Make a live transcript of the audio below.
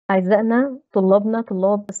أعزائنا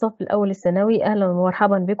طلاب الصف الأول الثانوي، أهلا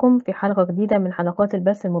ومرحبا بكم في حلقة جديدة من حلقات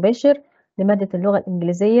البث المباشر لمادة اللغة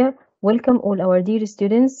الإنجليزية. Welcome all our dear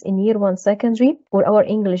students in year 1 secondary for our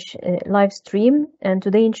English live stream. And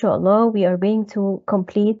today, inshallah, we are going to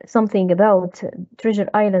complete something about Treasure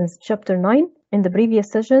Islands chapter 9. In the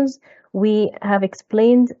previous sessions, we have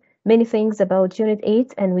explained many things about Unit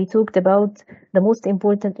 8, and we talked about the most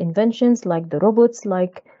important inventions like the robots,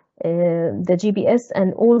 like the GPS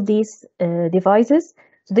and all these devices.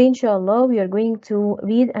 Today, inshallah, we are going to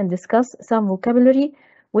read and discuss some vocabulary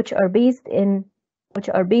which are based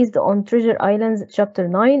on Treasure Islands chapter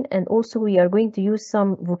 9, and also we are going to use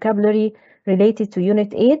some vocabulary related to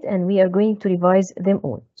Unit 8, and we are going to revise them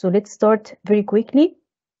all. So let's start very quickly.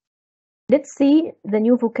 Let's see the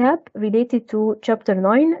new vocab related to chapter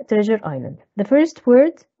 9, Treasure Island. The first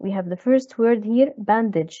word, we have the first word here,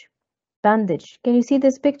 bandage. Bandage. Can you see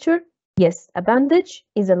this picture? Yes, a bandage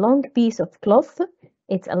is a long piece of cloth.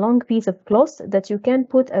 It's a long piece of cloth that you can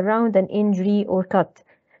put around an injury or cut.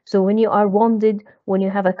 So when you are wounded, when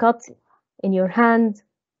you have a cut in your hand,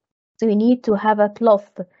 so you need to have a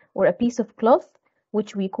cloth or a piece of cloth,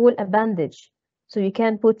 which we call a bandage. So you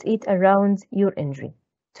can put it around your injury.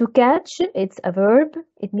 To catch, it's a verb.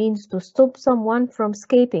 It means to stop someone from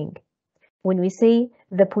escaping. When we say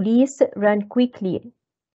the police ran quickly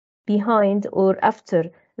behind or after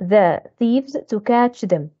the thieves to catch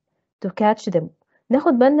them.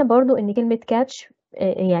 ناخد بالنا برضو ان كلمة catch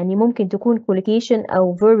يعني ممكن تكون collocation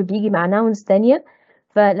او verb بيجي مع nouns تانية.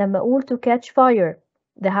 فلما اقول to catch fire,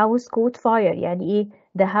 the house caught fire يعني ايه؟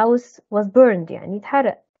 the house was burned يعني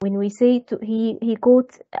اتحرق. When we say he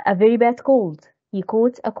caught a very bad cold, he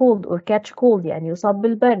caught a cold or catch cold يعني يصاب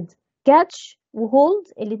بالبرد. catch و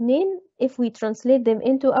hold الاتنين if we translate them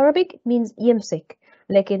into Arabic it means يمسك.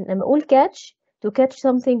 لكن لما أقول catch, to catch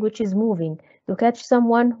something which is moving, to catch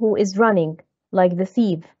someone who is running, like the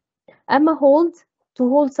thief. أما hold, to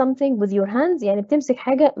hold something with your hands يعني بتمسك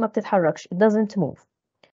حاجة ما بتتحركش, it doesn't move.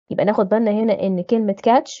 يبقى ناخد بالنا هنا إن كلمة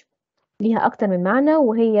catch ليها أكتر من معنى,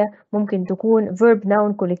 وهي ممكن تكون verb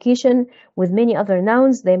noun collocation with many other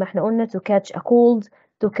nouns زي ما احنا قلنا to catch a cold,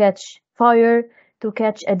 to catch fire, to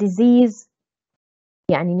catch a disease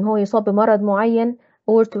يعني إن هو يصاب بمرض معين,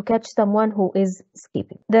 or to catch someone who is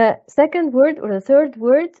escaping. The second word or the third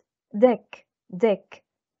word, deck. Deck.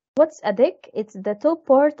 What's a deck? It's the top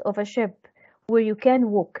part of a ship where you can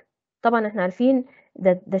walk. طبعا احنا عارفين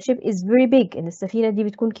that the ship is very big. إن السفينة دي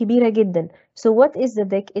بتكون كبيرة جدا. So what is the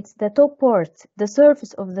deck? It's the top part, the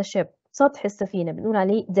surface of the ship. سطح السفينة بنقول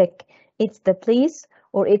عليه deck. It's the place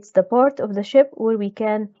or it's the part of the ship where we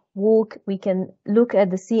can walk, we can look at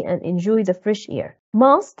the sea and enjoy the fresh air.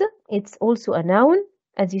 Mast, it's also a noun.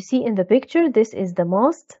 As you see in the picture, this is the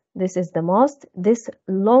mast, this is the mast, this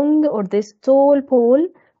long or this tall pole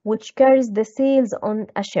which carries the sails on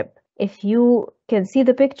a ship. If you can see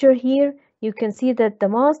the picture here, you can see that the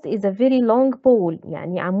mast is a very long pole,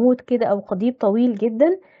 يعني عمود كده أو قضيب طويل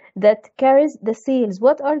جدا that carries the sails.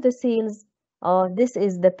 What are the sails? This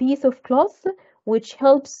is the piece of cloth which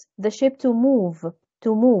helps the ship to move,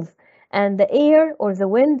 and the air or the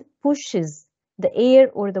wind pushes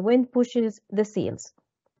the sails.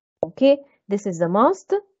 Okay, this is the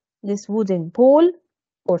mast, this wooden pole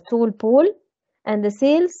or tall pole, and the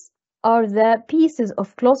sails are the pieces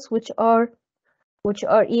of cloth which are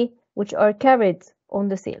carried on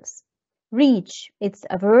the sails. Reach, it's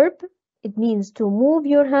a verb. It means to move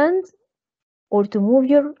your hand or to move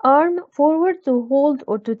your arm forward to hold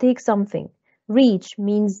or to take something. Reach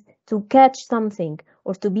means to catch something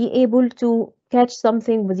or to be able to catch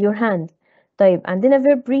something with your hand. طيب عندنا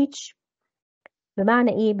verb reach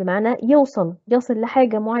بمعنى ايه؟ بمعنى يوصل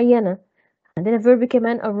لحاجة معينة. عندنا verb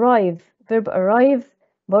كمان arrive. verb arrive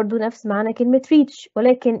برضو نفس معنى كلمة reach,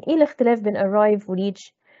 ولكن ايه الاختلاف بين arrive و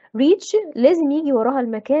reach؟ reach لازم يجي وراها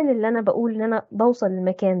المكان اللي انا بقول ان انا بوصل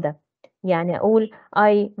للمكان ده. يعني اقول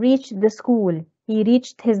I reached the school, he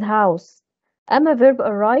reached his house. اما verb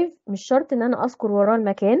arrive مش شرط ان انا اذكر وراه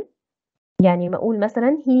المكان. يعني ما اقول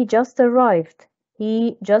مثلا he just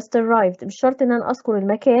arrived مش شرط ان انا اذكر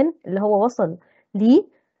المكان اللي هو وصل ليه,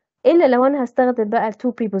 إلا لو أنا هستخدم بقى ال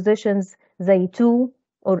two prepositions زي to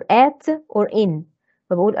or at or in.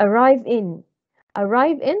 فبقول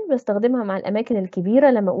arrive in بستخدمها مع الأماكن الكبيرة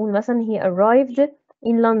لما أقول مثلا he arrived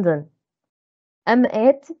in London. أما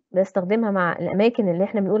at بستخدمها مع الأماكن اللي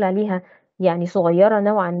احنا بنقول عليها يعني صغيرة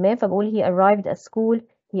نوعا ما, فبقول he arrived at school,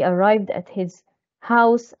 he arrived at his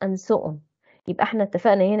house and so on. يبقى احنا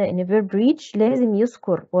اتفقنا هنا إن verb reach لازم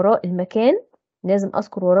يذكر وراء المكان, لازم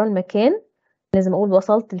أذكر وراء المكان, لازم أقول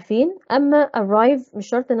وصلت لفين. أما arrive مش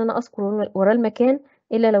شرط إن أنا أذكر ورا المكان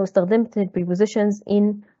إلا لو استخدمت prepositions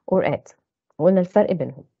in or at. قلنا الفرق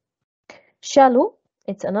بينهم. Shallow,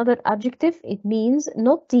 it's another adjective. It means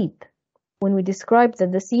not deep. When we describe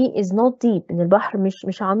that the sea is not deep, إن البحر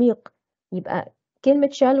مش عميق، يبقى كلمة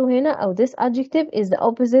shallow هنا أو this adjective is the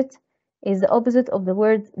opposite of the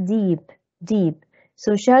word deep.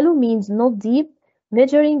 So shallow means not deep,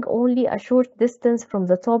 measuring only a short distance from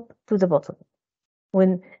the top to the bottom.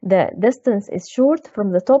 When the distance is short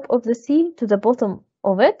from the top of the sea to the bottom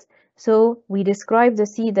of it, so we describe the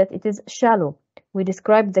sea that it is shallow. We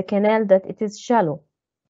describe the canal that it is shallow.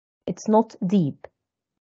 It's not deep.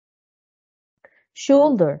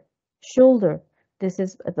 Shoulder. This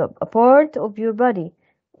is a part of your body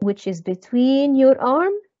which is between your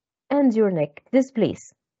arm and your neck. This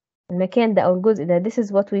place. المكان ده أو الجزء ده. This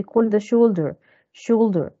is what we call the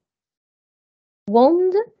shoulder.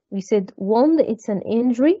 Wound. We said wound, it's an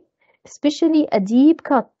injury, especially a deep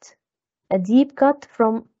cut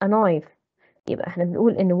from a knife. يبقى احنا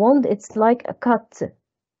بنقول in wound it's like a cut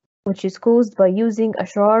which is caused by using a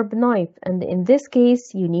sharp knife, and in this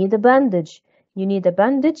case you need a bandage. You need a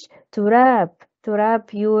bandage to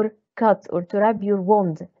wrap your cut or to wrap your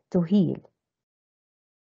wound to heal.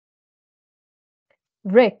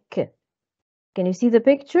 Wreck. Can you see the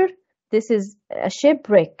picture? This is a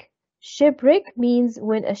shipwreck. Shipwreck means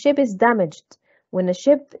when a ship is damaged, when a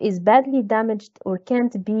ship is badly damaged or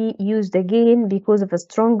can't be used again because of a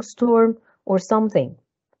strong storm or something.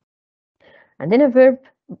 عندنا verb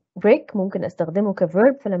wreck ممكن استخدمه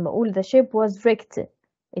كverb. فلما أقول the ship was wrecked,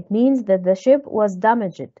 it means that the ship was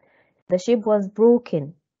damaged, the ship was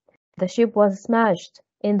broken, the ship was smashed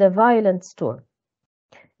in the violent storm.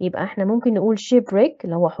 يبقى احنا ممكن نقول shipwreck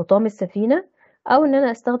اللي هو حطام السفينة، أو إن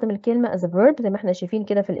أنا أستخدم الكلمة as a verb زي ما احنا شايفين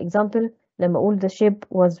كده في الإكزامبل. لما أقول the ship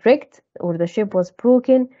was wrecked or the ship was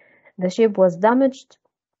broken, the ship was damaged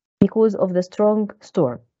because of the strong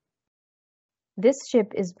storm. This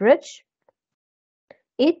ship is British.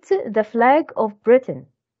 It the flag of Britain.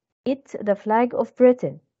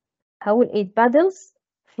 هقول it paddles,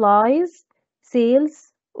 flies,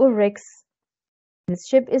 sails or wrecks. This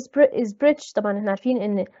ship is British. طبعا احنا عارفين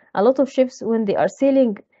ان a lot of ships when they are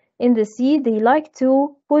sailing in the sea they like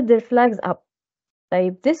to put their flags up.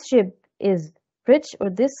 طيب this ship is British or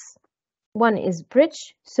this one is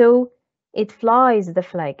British, so it flies the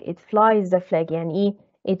flag. يعني ايه؟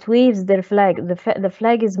 It waves their flag. The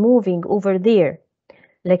flag is moving over there.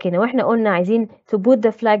 لكن لو احنا قلنا عايزين to put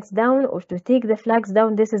the flags down or to take the flags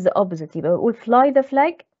down, this is the opposite. يبقى بقول fly the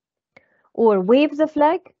flag or wave the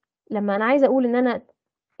flag. لما انا عايزه اقول ان انا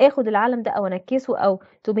اخد العلم ده او انكسه او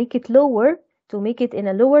to make it lower, to make it in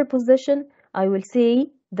a lower position, I will say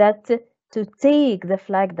that to take the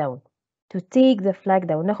flag down.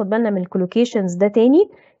 ناخد بالنا من الكولوكيشنز ده تاني.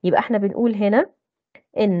 يبقى احنا بنقول هنا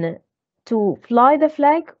ان to fly the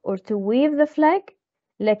flag or to wave the flag.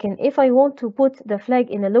 لكن if I want to put the flag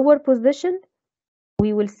in a lower position,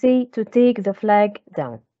 we will say to take the flag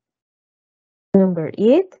down. Number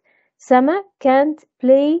 8. Sama can't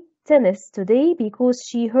play tennis today because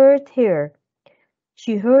she hurt her.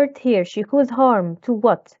 She caused harm to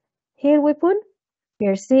what? Her weapon,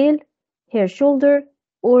 her sail, her shoulder,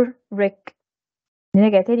 or wreck.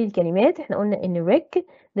 نرجع تاني الكلمات. احنا قلنا ان wreck,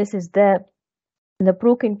 this is the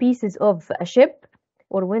broken pieces of a ship,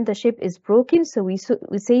 or when the ship is broken, so we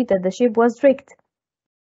say that the ship was wrecked.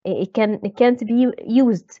 It can't be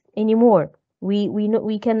used anymore.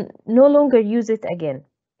 We can no longer use it again.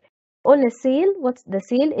 On a sail, what's the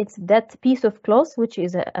sail? It's that piece of cloth which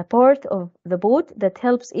is a part of the boat that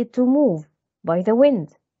helps it to move by the wind.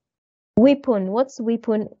 Weapon, what's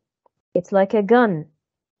weapon? It's like a gun.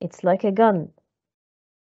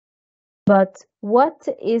 But what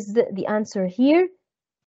is the answer here?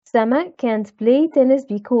 Sama can't play tennis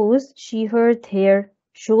because she hurt her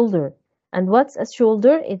shoulder. And what's a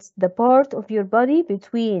shoulder? It's the part of your body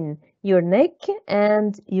between your neck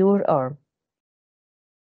and your arm.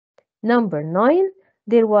 Number 9.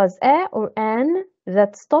 There was a or an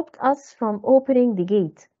that stopped us from opening the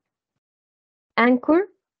gate. Anchor,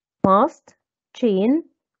 mast, chain,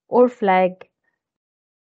 or flag.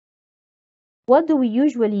 What do we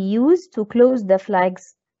usually use to close the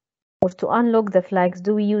flags or to unlock the flags?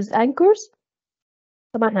 Do we use anchors?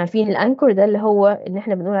 طبعا عارفين الانكر ده اللي هو اللي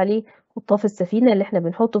احنا بنقول عليه خطاف السفينة اللي احنا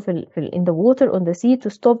بنحطه in the water on the sea to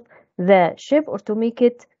stop the ship or to make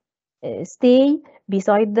it stay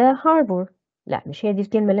beside the harbor. لا مش هي دي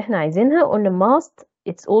الكلمة اللي احنا عايزينها. قلنا mast,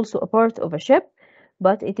 it's also a part of a ship,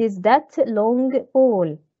 but it is that long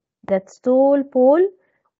pole, that tall pole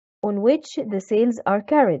on which the sails are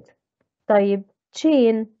carried. طيب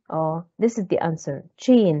chain, this is the answer.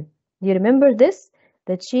 Chain. Do you remember this?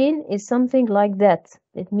 The chain is something like that.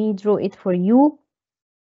 Let me draw it for you.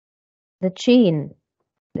 the chain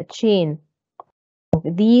of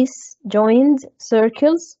these joined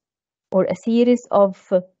circles, or a series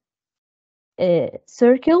of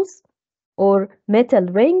circles or metal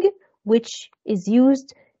ring, which is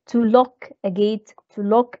used to lock a gate, to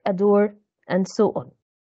lock a door, and so on.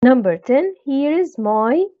 Number 10, here is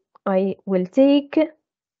I will take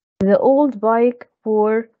the old bike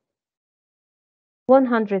for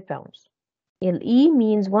 100 pounds. LE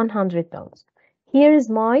means 100 pounds. Here is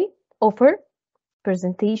my offer,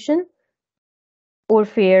 presentation, or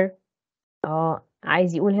fair.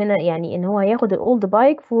 عايز يقول هنا يعني إن هو هياخد old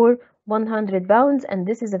bike for 100 pounds and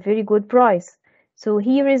this is a very good price. So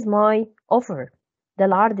here is my offer. ده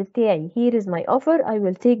العرض بتاعي. Here is my offer. I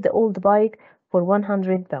will take the old bike for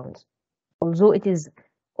 100 pounds. Although it is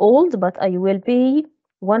old, but I will pay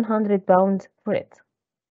 100 pounds for it.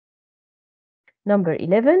 Number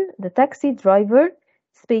 11, the taxi driver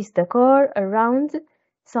spaced the car around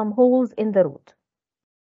some holes in the road.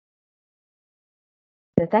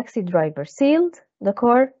 The taxi driver sailed the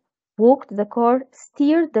car, walked the car,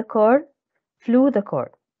 steered the car, flew the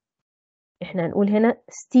car. احنا هنقول هنا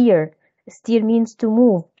steer. Steer means to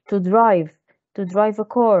move, to drive a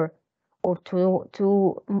car, or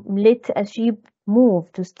to let a ship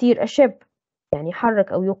move, to steer a ship. يعني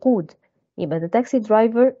يحرك أو يقود. يبقى the taxi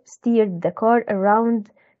driver steered the car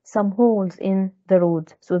around some holes in the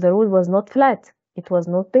road. So the road was not flat. It was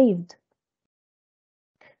not paved.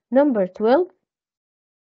 Number 12.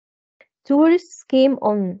 Tourists came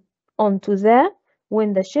onto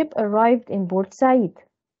when the ship arrived in Port Said.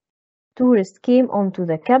 Tourists came onto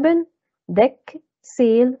the cabin, deck,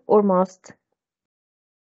 sail, or mast.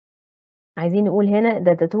 عايزين نقول هنا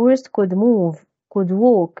that the tourists could move, could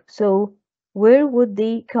walk. So where would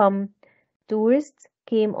they come? Tourists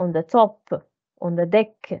came on the top, on the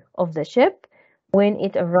deck of the ship when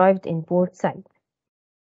it arrived in Port Said.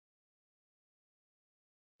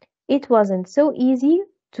 It wasn't so easy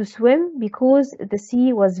to swim because the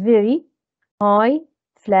sea was very high,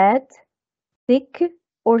 flat, thick,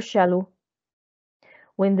 or shallow.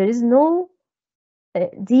 When there is no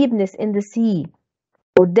deepness in the sea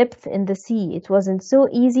or depth in the sea, it wasn't so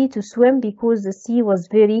easy to swim because the sea was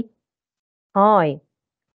very high.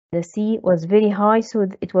 The sea was very high, so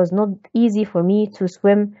it was not easy for me to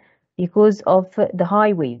swim because of the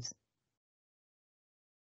high waves.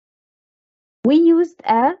 We used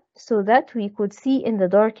a so that we could see in the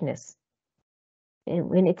darkness. And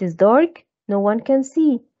when it is dark, no one can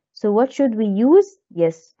see. So what should we use?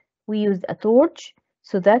 Yes, we used a torch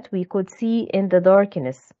so that we could see in the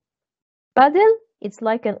darkness. Paddle, it's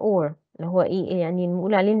like an oar. اللي هو ايه يعني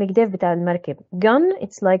نقول عليه المجداف بتاع المركب. Gun,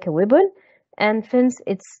 it's like a weapon. And fence,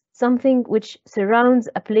 it's something which surrounds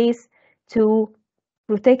a place to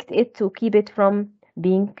protect it, to keep it from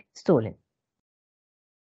being stolen.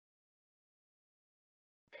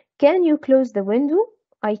 Can you close the window?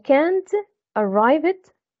 I can't arrive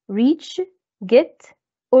it, reach, get,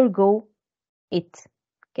 or go it.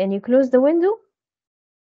 Can you close the window?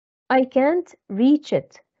 I can't reach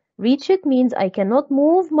it. Reach it means I cannot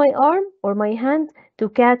move my arm or my hand to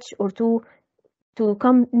catch or to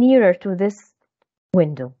come nearer to this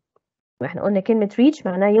window. واحنا قلنا كلمة reach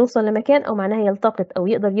معناها يوصل لمكان أو معناها يلتقط أو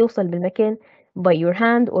يقدر يوصل بالمكان by your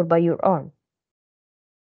hand or by your arm.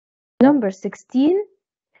 Number 16.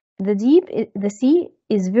 The sea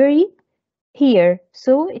is very here,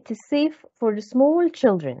 so it is safe for the small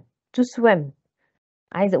children to swim.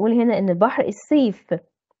 عايزة أقول هنا إن البحر is safe.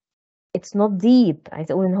 It's not deep.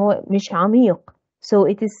 عايزة أقول إن هو مش عميق. So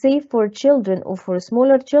it is safe for children or for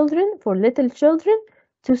smaller children, for little children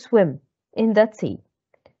to swim in that sea.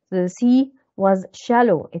 The sea was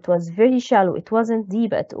shallow. It was very shallow. It wasn't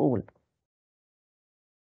deep at all.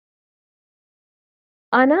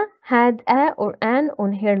 Anna had a or an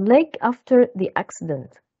on her leg after the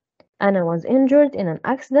accident. Anna was injured in an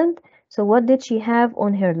accident. So what did she have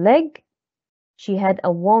on her leg? She had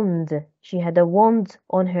a wound. She had a wound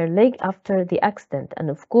on her leg after the accident. And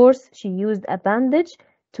of course, she used a bandage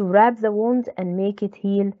to wrap the wound and make it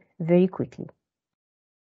heal very quickly.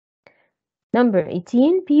 Number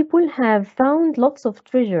 18. People have found lots of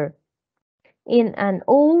treasure in an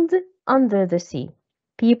old under the sea.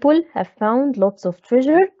 People have found lots of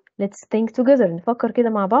treasure. Let's think together. نفكر كده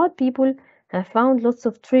مع بعض. People have found lots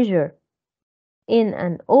of treasure in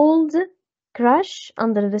an old crash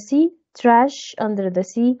under the sea, trash under the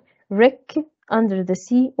sea, wreck under the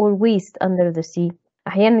sea, or waste under the sea.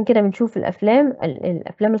 أحيانا كده بنشوف الأفلام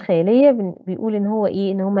الخيالية بيقول إن هو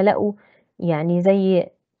إيه إن هم لقوا يعني زي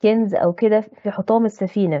كنز أو كده في حطام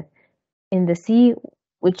السفينة in the sea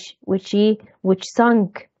which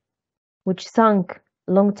sunk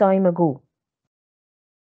long time ago.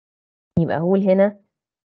 يبقى هقول هنا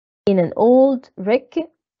in an old wreck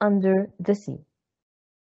under the sea.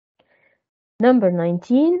 Number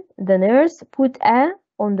 19, the nurse put a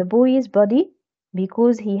on the boy's body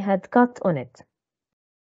because he had cut on it.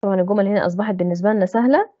 طبعا الجمل هنا أصبحت بالنسبة لنا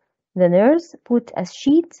سهلة. The nurse put a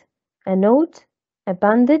sheet, a note, a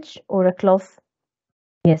bandage, or a cloth.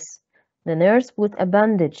 Yes, the nurse put a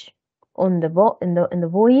bandage on the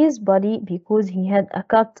boy's body because he had a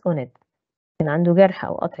cut on it. كان عنده جرح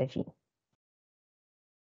أو قطع فيه.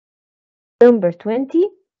 Number 20.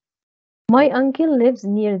 My uncle lives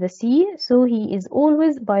near the sea, so he is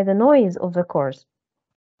always by the noise of the cars.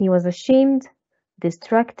 He was ashamed,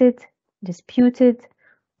 distracted, disputed,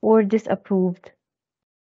 or disapproved.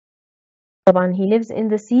 طبعا he lives in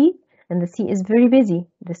the sea, and the sea is very busy.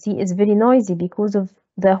 The sea is very noisy because of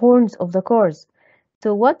the horns of the cars.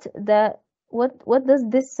 So what does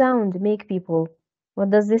this sound make people? What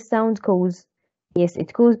does this sound cause? Yes,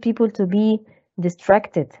 it causes people to be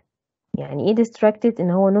distracted. يعني ايه distracted؟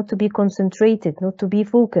 إن هو not to be concentrated, not to be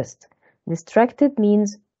focused. Distracted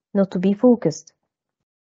means not to be focused.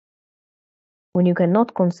 When you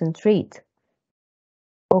cannot concentrate.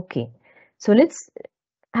 Okay, so let's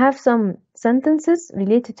have some sentences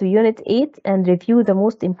related to Unit 8 and review the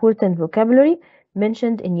most important vocabulary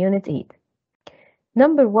mentioned in Unit 8.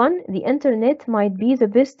 Number 1, the internet might be the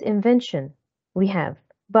best invention we have,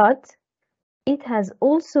 but it has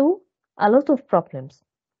also a lot of problems.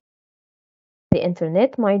 The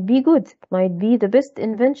internet might be good, might be the best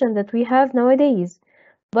invention that we have nowadays,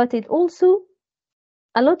 but it also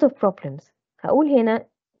a lot of problems. هقول هنا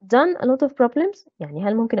done a lot of problems، يعني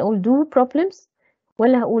هل ممكن أقول do problems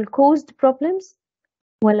ولا هقول caused problems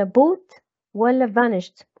ولا both ولا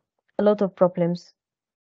vanished a lot of problems.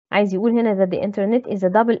 عايز يقول هنا that the internet is a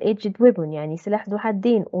double-edged weapon، يعني سلاح ذو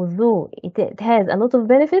حدين. although it has a lot of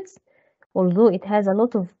benefits, although it has a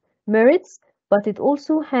lot of merits, but it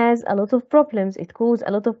also has a lot of problems. It causes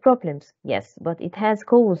a lot of problems. Yes, but it has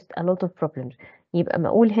caused a lot of problems. يبقى ما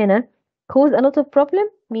أقول هنا cause a lot of problem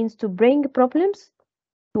means to bring problems,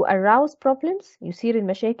 to arouse problems، يثير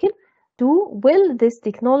المشاكل. To will this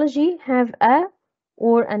technology have a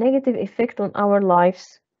or a negative effect on our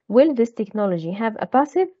lives? Will this technology have a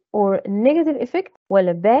passive or negative effect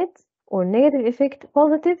ولا bad or negative effect,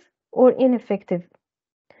 positive or ineffective؟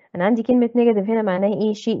 أنا عندي كلمة negative هنا معناه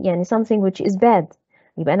إيه؟ شيء يعني something which is bad.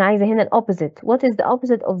 يبقى أنا عايزة هنا opposite. What is the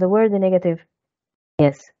opposite of the word negative?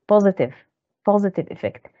 Yes, positive. Positive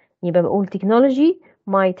effect. يبقى بقول technology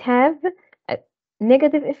might have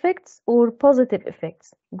negative effects or positive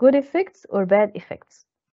effects, good effects or bad effects.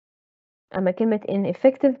 أما كلمة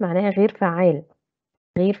ineffective معناها غير فعال.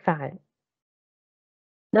 غير فعال.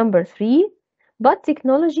 Number 3, but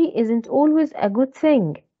technology isn't always a good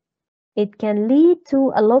thing. It can lead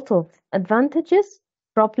to a lot of advantages,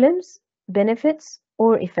 problems, benefits,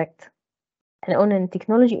 or effect. احنا قلنا ان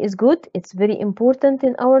technology is good, it's very important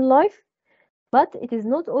in our life, but it is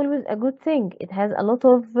not always a good thing. It has a lot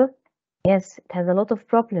of, yes, it has a lot of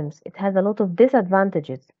problems. It has a lot of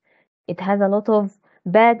disadvantages. It has a lot of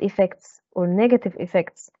bad effects or negative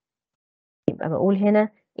effects. يبقى بقول هنا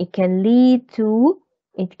it can lead to,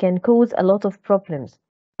 it can cause a lot of problems.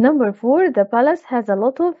 Number 4, the palace has a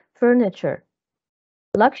lot of furniture.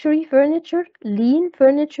 Luxury furniture, lean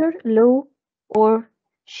furniture, low or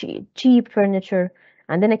cheap furniture.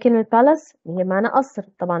 عندنا كلمة palace اللي هي معنى قصر.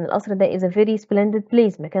 طبعا القصر ده is a very splendid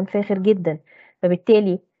place، مكان فاخر جدا.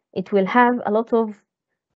 فبالتالي it will have a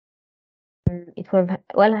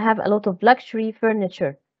lot of luxury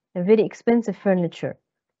furniture, a very expensive furniture.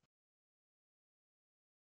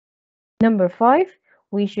 Number 5,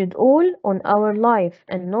 we should all on our life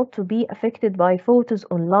and not to be affected by photos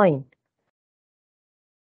online.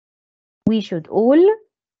 We should all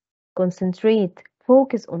concentrate,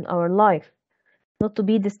 focus on our life, not to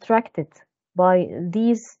be distracted by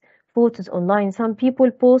these photos online. Some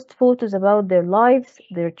people post photos about their lives,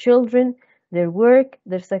 their children, their work,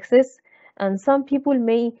 their success, and some people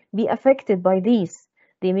may be affected by these.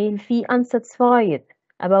 They may feel unsatisfied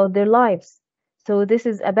about their lives. So this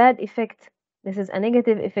is a bad effect. This is a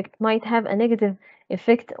negative effect, might have a negative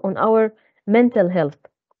effect on our mental health.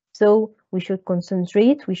 So we should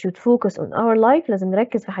concentrate, we should focus on our life. لازم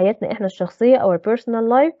نركز في حياتنا احنا الشخصية, our personal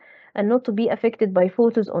life, and not to be affected by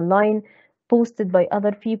photos online posted by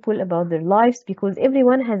other people about their lives, because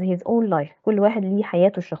everyone has his own life. كل واحد ليه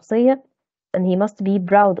حياته الشخصية, and he must be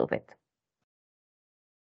proud of it.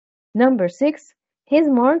 Number 6, his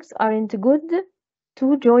marks aren't good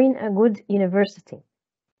to join a good university.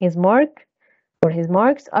 His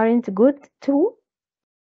marks aren't good to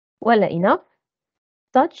ولا enough,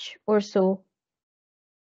 such or so.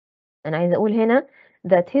 أنا عايزة أقول هنا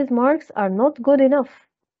that his marks are not good enough.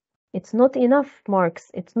 It's not enough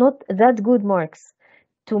marks. It's not that good marks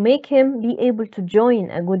to make him be able to join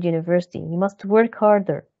a good university. He must work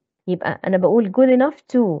harder. يبقى أنا بقول good enough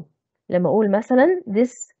to لما أقول مثلا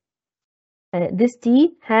this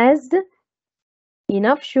tea has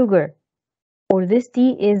enough sugar, or this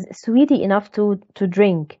tea is sweety enough to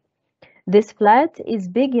drink. This flat is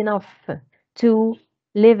big enough to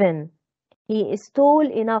live in. He is tall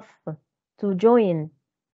enough to join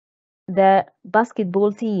the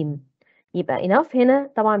basketball team. يبقى enough هنا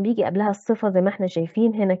طبعا بيجي قبلها الصفة زي ما احنا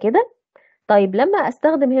شايفين هنا كده. طيب لما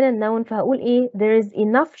استخدم هنا النون فهقول ايه؟ there is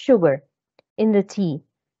enough sugar in the tea.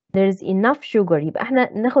 there is enough sugar. يبقى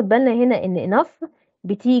احنا ناخد بالنا هنا ان enough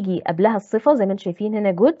بتيجي قبلها الصفة زي ما انتم شايفين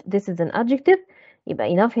هنا good. this is an adjective.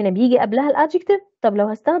 يبقى enough هنا بيجي قبلها الادجكتيف. طب لو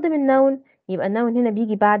هستخدم النون يبقى النون هنا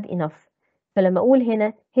بيجي بعد enough. فلما اقول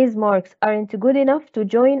هنا his marks aren't good enough to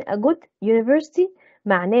join a good university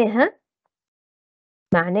معناها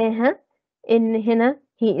ان هنا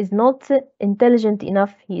he is not intelligent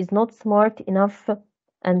enough, he is not smart enough,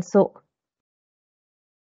 and so.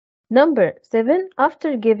 Number 7,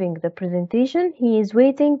 after giving the presentation, he is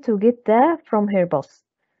waiting to get the from her boss.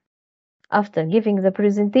 After giving the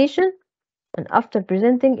presentation and after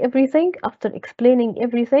presenting everything, after explaining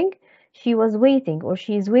everything, she was waiting, or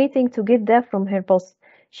she is waiting to get that from her boss.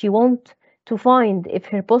 She wants to find if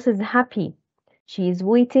her boss is happy. She is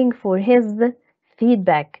waiting for his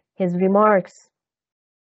feedback, his remarks.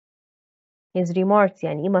 his remarks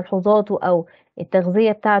يعني ايه ملحوظاته او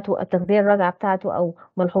التغذية بتاعته، التغذية الراجعة بتاعته او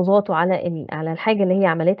ملحوظاته على الحاجة اللي هي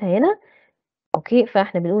عملتها هنا. اوكي،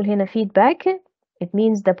 فاحنا بنقول هنا feedback. It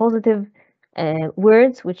means the positive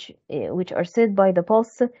words which are said by the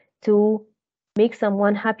boss to make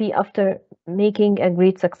someone happy after making a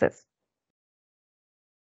great success.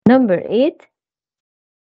 Number 8,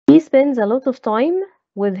 he spends a lot of time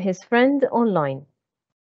with his friend online.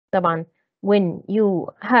 طبعا when you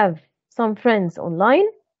have some friends online,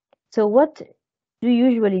 so what do you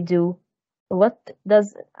usually do? What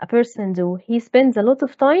does a person do? He spends a lot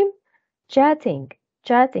of time chatting,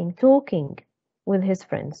 talking with his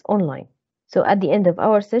friends online. So at the end of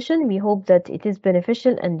our session, we hope that it is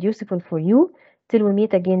beneficial and useful for you. Till we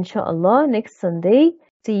meet again, inshallah, next Sunday.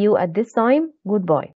 See you at this time. Goodbye.